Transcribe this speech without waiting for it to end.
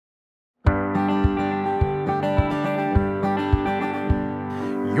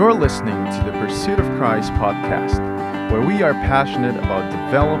You're listening to the Pursuit of Christ podcast, where we are passionate about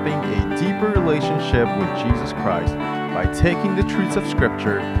developing a deeper relationship with Jesus Christ by taking the truths of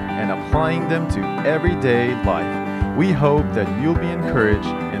Scripture and applying them to everyday life. We hope that you'll be encouraged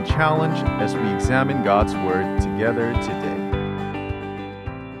and challenged as we examine God's Word together today.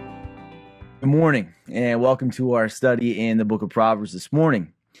 Good morning, and welcome to our study in the book of Proverbs this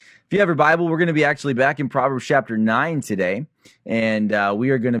morning. If you have your Bible, we're going to be actually back in Proverbs chapter 9 today, and we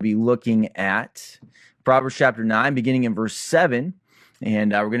are going to be looking at Proverbs chapter 9, beginning in verse 7,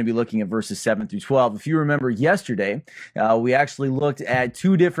 and we're going to be looking at verses 7 through 12. If you remember yesterday, we actually looked at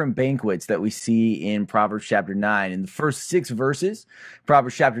two different banquets that we see in Proverbs chapter 9. In the first 6 verses,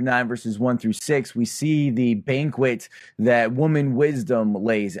 Proverbs chapter 9, verses 1 through 6, we see the banquet that woman wisdom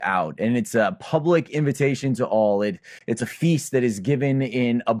lays out, and it's a public invitation to all. It's a feast that is given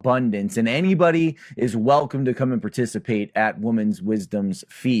in abundance, and anybody is welcome to come and participate at woman's wisdom's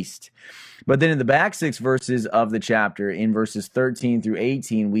feast. But then in the back 6 verses of the chapter, in verses 13 through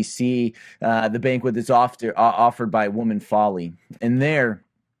 18, we see the banquet that's offered by woman folly. And there,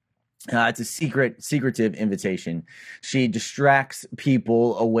 it's a secretive invitation. She distracts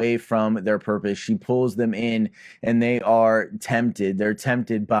people away from their purpose. She pulls them in, and they are tempted. They're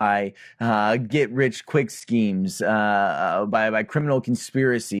tempted by get-rich-quick schemes, by criminal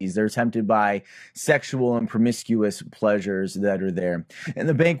conspiracies. They're tempted by sexual and promiscuous pleasures that are there. And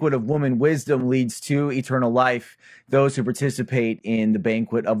the banquet of woman wisdom leads to eternal life. Those who participate in the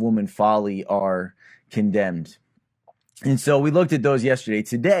banquet of woman folly are condemned. And so we looked at those yesterday.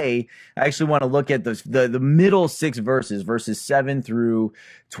 Today, I actually want to look at the middle 6 verses, verses 7 through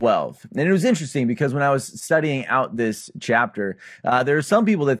 12. And it was interesting because when I was studying out this chapter, there are some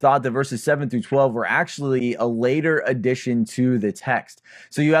people that thought that verses 7 through 12 were actually a later addition to the text.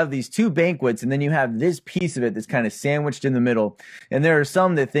 So you have these two banquets, and then you have this piece of it that's kind of sandwiched in the middle. And there are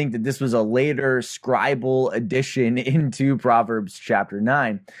some that think that this was a later scribal addition into Proverbs chapter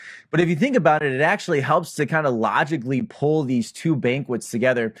 9. But if you think about it, it actually helps to kind of logically pull these two banquets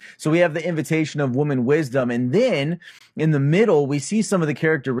together. So we have the invitation of woman wisdom, and then in the middle, we see some of the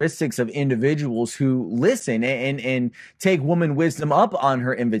characteristics of individuals who listen and take woman wisdom up on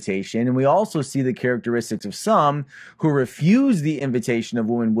her invitation. And we also see the characteristics of some who refuse the invitation of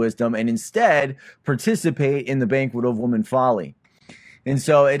woman wisdom and instead participate in the banquet of woman folly. And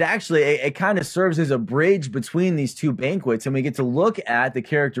so it kind of serves as a bridge between these two banquets, and we get to look at the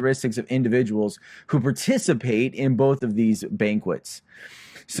characteristics of individuals who participate in both of these banquets.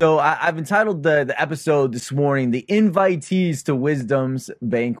 So I've entitled the episode this morning, The Invitees to Wisdom's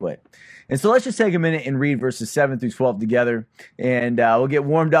Banquet. And so let's just take a minute and read verses 7 through 12 together, and we'll get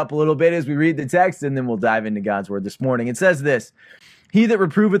warmed up a little bit as we read the text, and then we'll dive into God's word this morning. It says this: "He that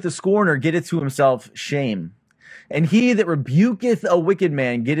reproveth a scorner getteth to himself shame, and he that rebuketh a wicked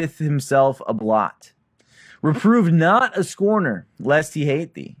man getteth himself a blot. Reprove not a scorner, lest he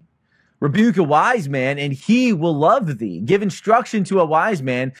hate thee. Rebuke a wise man, and he will love thee. Give instruction to a wise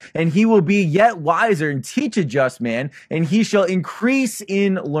man, and he will be yet wiser. And teach a just man, and he shall increase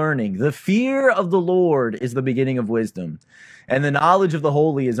in learning. The fear of the Lord is the beginning of wisdom, and the knowledge of the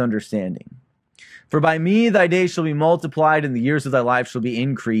holy is understanding. For by me thy days shall be multiplied, and the years of thy life shall be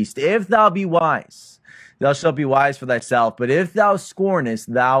increased. If thou be wise, thou shalt be wise for thyself, but if thou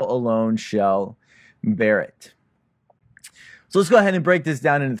scornest, thou alone shall bear it." So let's go ahead and break this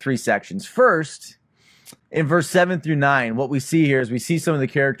down into 3 sections. First, in verse 7 through 9, what we see here is we see some of the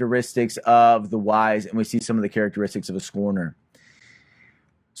characteristics of the wise, and we see some of the characteristics of a scorner.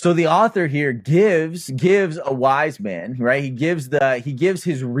 So the author here gives a wise man, right? He gives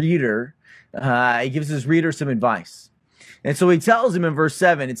his reader some advice. And so he tells him in verse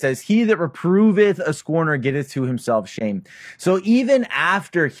 7, it says, "He that reproveth a scorner getteth to himself shame." So even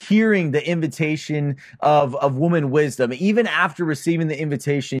after hearing the invitation of woman wisdom, even after receiving the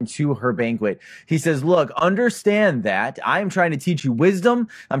invitation to her banquet, he says, look, understand that I am trying to teach you wisdom.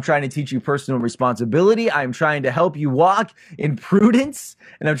 I'm trying to teach you personal responsibility. I'm trying to help you walk in prudence,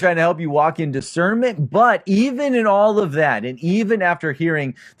 and I'm trying to help you walk in discernment. But even in all of that, and even after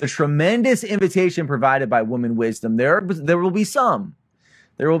hearing the tremendous invitation provided by woman wisdom, there will be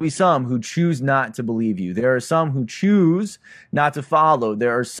some who choose not to believe you. There are some who choose not to follow.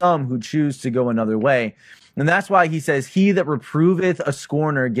 There are some who choose to go another way. And that's why he says, "He that reproveth a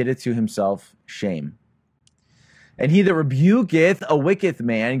scorner getteth to himself shame. And he that rebuketh a wicked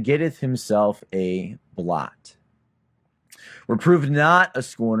man getteth himself a blot. Reprove not a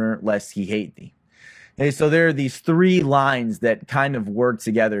scorner, lest he hate thee." Okay, so there are these 3 lines that kind of work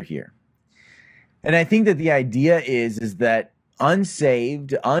together here. And I think that the idea is that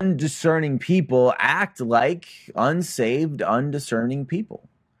unsaved, undiscerning people act like unsaved, undiscerning people.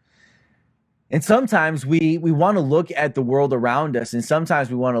 And sometimes we want to look at the world around us, and sometimes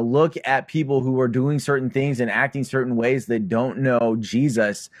we want to look at people who are doing certain things and acting certain ways that don't know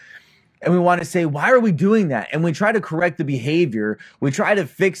Jesus. And we want to say, why are we doing that? And we try to correct the behavior. We try to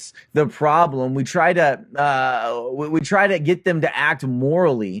fix the problem. We try to get them to act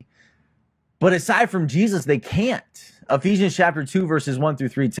morally. But aside from Jesus, they can't. Ephesians chapter 2, verses 1 through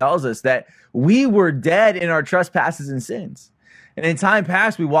 3 tells us that we were dead in our trespasses and sins. And in time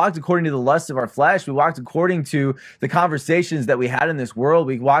past, we walked according to the lusts of our flesh. We walked according to the conversations that we had in this world.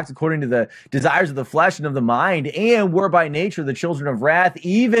 We walked according to the desires of the flesh and of the mind, and were by nature the children of wrath,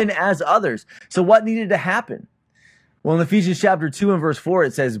 even as others. So what needed to happen? Well, in Ephesians chapter 2 and verse 4,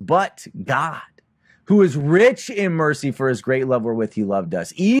 it says, but God, who is rich in mercy for his great love wherewith he loved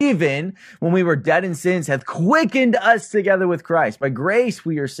us, even when we were dead in sins, hath quickened us together with Christ. By grace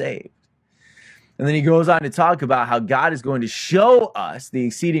we are saved. And then he goes on to talk about how God is going to show us the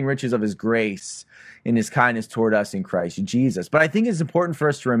exceeding riches of his grace in his kindness toward us in Christ Jesus. But I think it's important for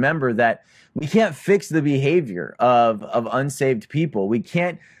us to remember that we can't fix the behavior of unsaved people. We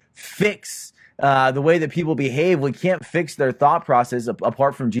can't fix the way that people behave. We can't fix their thought process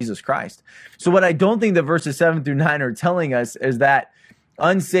apart from Jesus Christ. So what I don't think that verses 7 through 9 are telling us is that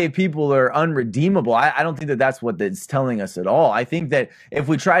unsaved people are unredeemable. I don't think that that's what it's telling us at all. I think that if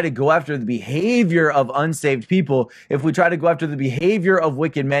we try to go after the behavior of unsaved people, if we try to go after the behavior of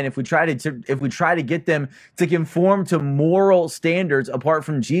wicked men, if we try to get them to conform to moral standards apart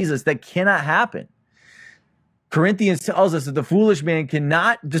from Jesus, that cannot happen. Corinthians tells us that the foolish man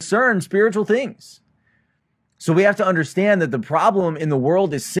cannot discern spiritual things. So we have to understand that the problem in the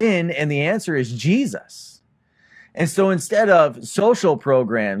world is sin, and the answer is Jesus. And so instead of social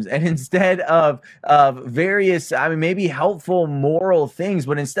programs and instead of various, maybe helpful moral things,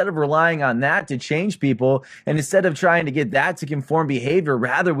 but instead of relying on that to change people, and instead of trying to get that to conform behavior,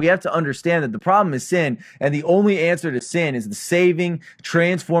 rather we have to understand that the problem is sin, and the only answer to sin is the saving,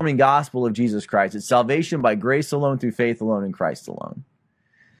 transforming gospel of Jesus Christ. It's salvation by grace alone, through faith alone, in Christ alone.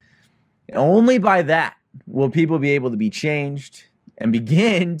 And only by that will people be able to be changed and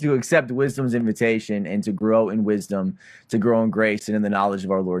begin to accept wisdom's invitation and to grow in wisdom, to grow in grace and in the knowledge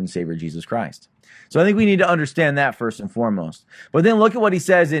of our Lord and Savior, Jesus Christ. So I think we need to understand that first and foremost. But then look at what he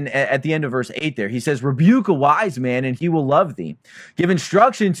says at the end of verse 8 there. He says, rebuke a wise man and he will love thee. Give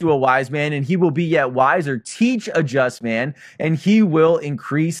instruction to a wise man and he will be yet wiser. Teach a just man and he will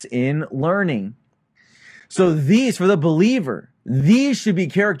increase in learning. So these, for the believer, these should be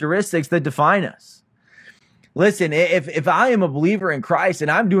characteristics that define us. Listen, if I am a believer in Christ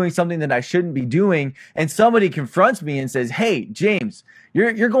and I'm doing something that I shouldn't be doing, and somebody confronts me and says, hey, James,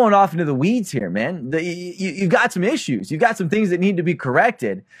 you're going off into the weeds here, man. You've got some issues. You've got some things that need to be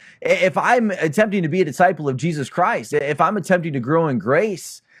corrected. If I'm attempting to be a disciple of Jesus Christ, if I'm attempting to grow in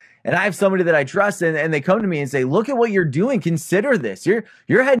grace, and I have somebody that I trust and they come to me and say, look at what you're doing. Consider this. You're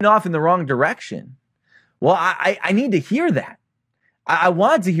heading off in the wrong direction. Well, I need to hear that. I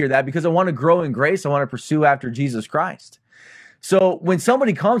want to hear that because I want to grow in grace. I want to pursue after Jesus Christ. So when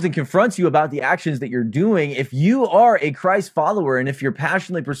somebody comes and confronts you about the actions that you're doing, if you are a Christ follower and if you're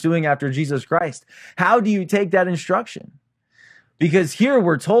passionately pursuing after Jesus Christ, how do you take that instruction? Because here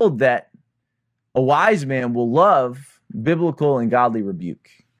we're told that a wise man will love biblical and godly rebuke.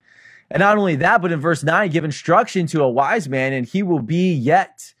 And not only that, but in verse 9, give instruction to a wise man and he will be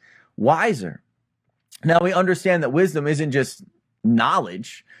yet wiser. Now we understand that wisdom isn't just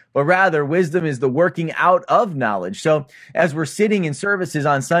knowledge, but rather wisdom is the working out of knowledge. So as we're sitting in services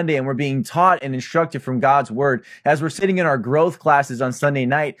on Sunday and we're being taught and instructed from God's word, as we're sitting in our growth classes on Sunday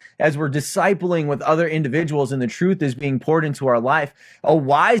night, as we're discipling with other individuals and the truth is being poured into our life, a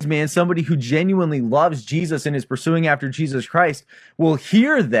wise man, somebody who genuinely loves Jesus and is pursuing after Jesus Christ, will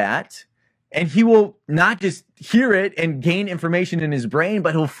hear that, and he will not just hear it and gain information in his brain,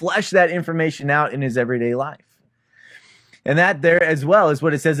 but he'll flesh that information out in his everyday life. And that there as well is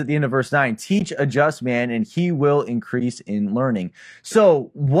what it says at the end of verse 9, teach a just man and he will increase in learning.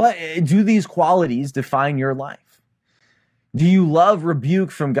 So what do these qualities define your life? Do you love rebuke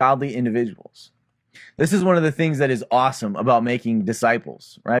from godly individuals? This is one of the things that is awesome about making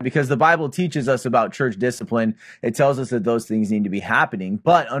disciples, right? Because the Bible teaches us about church discipline. It tells us that those things need to be happening,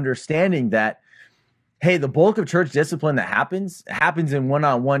 but understanding that, hey, the bulk of church discipline that happens in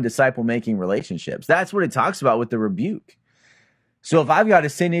one-on-one disciple-making relationships. That's what it talks about with the rebuke. So if I've got a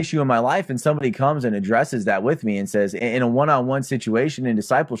sin issue in my life and somebody comes and addresses that with me and says in a one-on-one situation in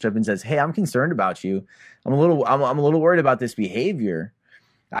discipleship and says, hey, I'm concerned about you. I'm a little worried about this behavior.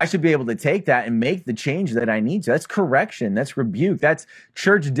 I should be able to take that and make the change that I need to. That's correction. That's rebuke. That's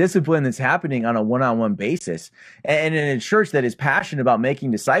church discipline that's happening on a one-on-one basis. And in a church that is passionate about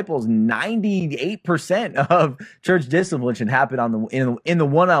making disciples, 98% of church discipline should happen in the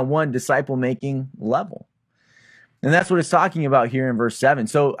one-on-one disciple-making level. And that's what it's talking about here in verse 7.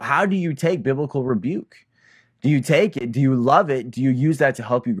 So how do you take biblical rebuke? Do you take it? Do you love it? Do you use that to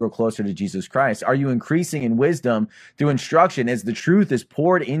help you grow closer to Jesus Christ? Are you increasing in wisdom through instruction as the truth is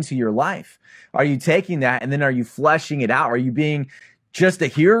poured into your life? Are you taking that and then are you fleshing it out? Are you being just a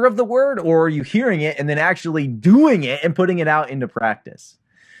hearer of the word, or are you hearing it and then actually doing it and putting it out into practice?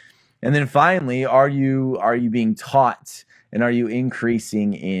 And then finally, are you being taught, and are you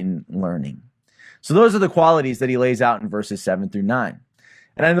increasing in learning? So those are the qualities that he lays out in verses 7 through 9.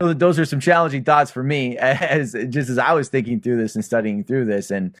 And I know that those are some challenging thoughts for me as I was thinking through this and studying through this.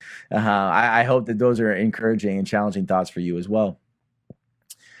 And I hope that those are encouraging and challenging thoughts for you as well.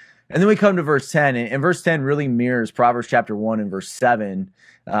 And then we come to verse 10, and verse 10 really mirrors Proverbs chapter 1 and verse 7,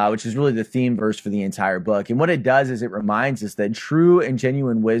 which is really the theme verse for the entire book. And what it does is it reminds us that true and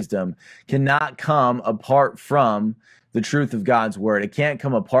genuine wisdom cannot come apart from the truth of God's word. It can't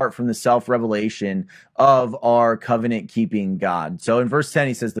come apart from the self-revelation of our covenant-keeping God. So in verse 10,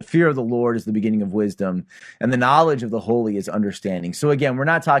 he says, the fear of the Lord is the beginning of wisdom, and the knowledge of the holy is understanding. So again, we're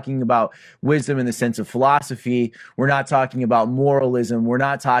not talking about wisdom in the sense of philosophy. We're not talking about moralism. We're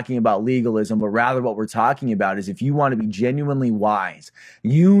not talking about legalism, but rather what we're talking about is if you want to be genuinely wise,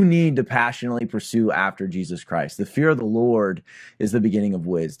 you need to passionately pursue after Jesus Christ. The fear of the Lord is the beginning of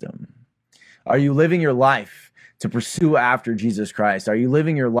wisdom. Are you living your life to pursue after Jesus Christ? Are you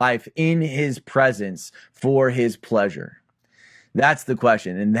living your life in his presence for his pleasure? That's the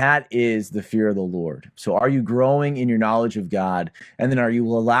question. And that is the fear of the Lord. So are you growing in your knowledge of God? And then are you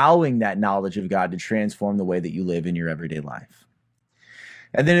allowing that knowledge of God to transform the way that you live in your everyday life?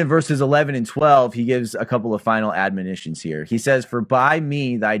 And then in verses 11 and 12, he gives a couple of final admonitions here. He says, for by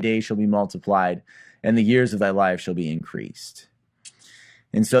me thy days shall be multiplied, and the years of thy life shall be increased.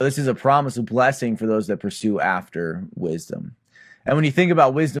 And so this is a promise of blessing for those that pursue after wisdom. And when you think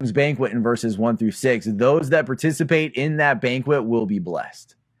about wisdom's banquet in verses 1 through 6, those that participate in that banquet will be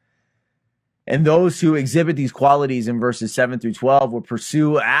blessed. And those who exhibit these qualities in verses 7 through 12 will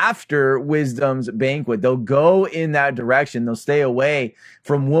pursue after wisdom's banquet. They'll go in that direction. They'll stay away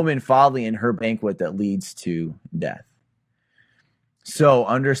from woman folly and her banquet that leads to death. So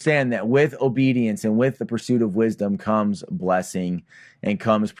understand that with obedience and with the pursuit of wisdom comes blessing and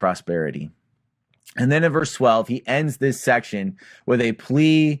comes prosperity. And then in verse 12, he ends this section with a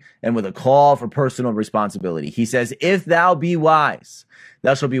plea and with a call for personal responsibility. He says, if thou be wise,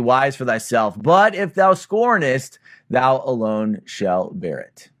 thou shalt be wise for thyself. But if thou scornest, thou alone shalt bear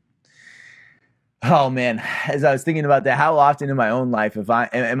it. Oh man, as I was thinking about that, how often in my own life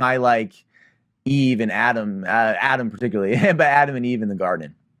am I like Eve and Adam particularly, but Adam and Eve in the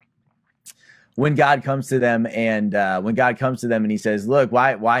garden? When God comes to them and he says, look,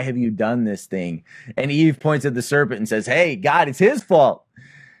 why have you done this thing? And Eve points at the serpent and says, hey, God, it's his fault.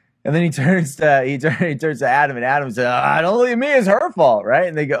 And then he turns to Adam, and Adam says, I don't believe me, it's her fault, right?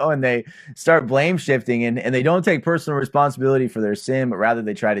 And they go and they start blame shifting, and they don't take personal responsibility for their sin, but rather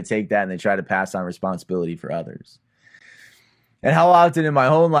they try to take that and they try to pass on responsibility for others. And how often in my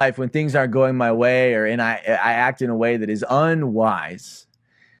own life, when things aren't going my way, or I act in a way that is unwise,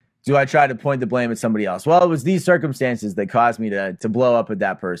 do I try to point the blame at somebody else? Well, it was these circumstances that caused me to blow up at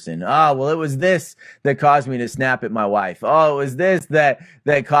that person. Oh, well, it was this that caused me to snap at my wife. Oh, it was this that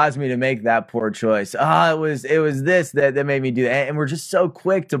caused me to make that poor choice. Oh, it was this that made me do that. And we're just so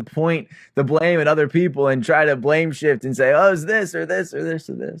quick to point the blame at other people and try to blame shift and say, oh, it's this or this or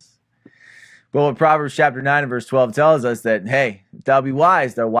this or this. But what Proverbs chapter 9 and verse 12 tells us that, hey, if thou be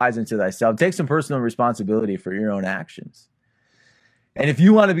wise, thou wise unto thyself. Take some personal responsibility for your own actions. And if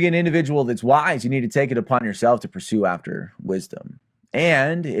you want to be an individual that's wise, you need to take it upon yourself to pursue after wisdom.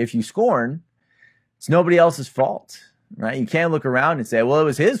 And if you scorn, it's nobody else's fault, right? You can't look around and say, well, it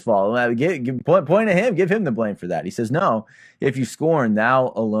was his fault. Point at him, give him the blame for that. He says, no, if you scorn,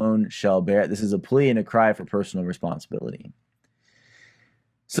 thou alone shall bear it. This is a plea and a cry for personal responsibility.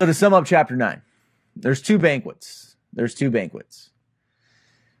 So to sum up chapter 9, there's two banquets. There's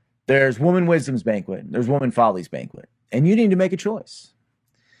woman wisdom's banquet. There's woman folly's banquet. And you need to make a choice.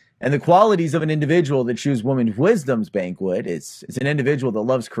 And the qualities of an individual that chooses woman wisdom's banquet, it's an individual that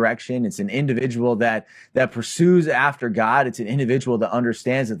loves correction. It's an individual that pursues after God. It's an individual that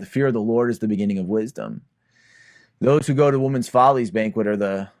understands that the fear of the Lord is the beginning of wisdom. Those who go to woman's folly's banquet are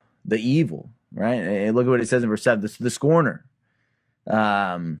the evil, right? And look at what it says in verse 7, the scorner,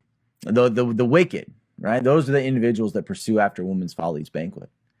 the wicked, right? Those are the individuals that pursue after woman's folly's banquet.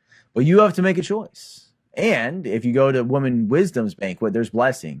 But you have to make a choice. And if you go to woman wisdom's banquet, there's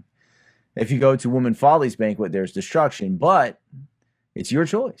blessing. If you go to woman folly's banquet, there's destruction. But it's your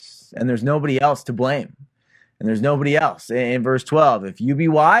choice. And there's nobody else to blame. And there's nobody else. In verse 12, if you be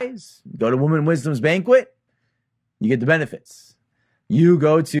wise, go to woman wisdom's banquet, you get the benefits. You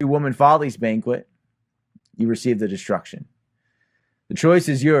go to woman folly's banquet, you receive the destruction. The choice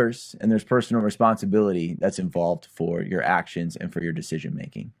is yours, and there's personal responsibility that's involved for your actions and for your decision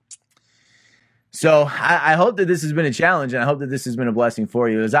making. So I hope that this has been a challenge, and I hope that this has been a blessing for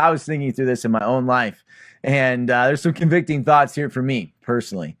you. As I was thinking through this in my own life, and there's some convicting thoughts here for me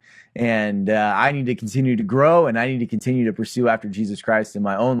personally. And I need to continue to grow, and I need to continue to pursue after Jesus Christ in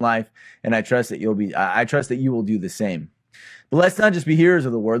my own life. And I trust that I trust that you will do the same. But let's not just be hearers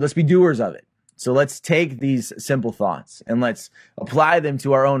of the word, let's be doers of it. So let's take these simple thoughts and let's apply them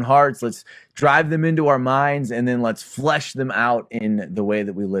to our own hearts. Let's drive them into our minds, and then let's flesh them out in the way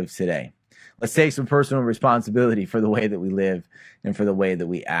that we live today. Let's take some personal responsibility for the way that we live and for the way that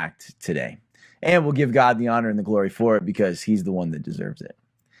we act today. And we'll give God the honor and the glory for it, because he's the one that deserves it.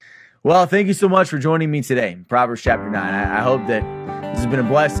 Well, thank you so much for joining me today, Proverbs chapter 9. I hope that this has been a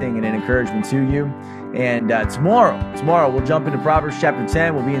blessing and an encouragement to you. And tomorrow we'll jump into Proverbs chapter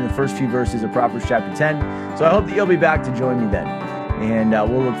 10. We'll be in the first few verses of Proverbs chapter 10. So I hope that you'll be back to join me then. And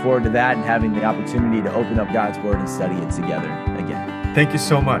we'll look forward to that and having the opportunity to open up God's word and study it together again. Thank you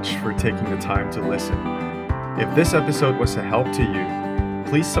so much for taking the time to listen. If this episode was a help to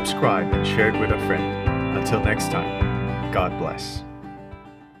you, please subscribe and share it with a friend. Until next time, God bless.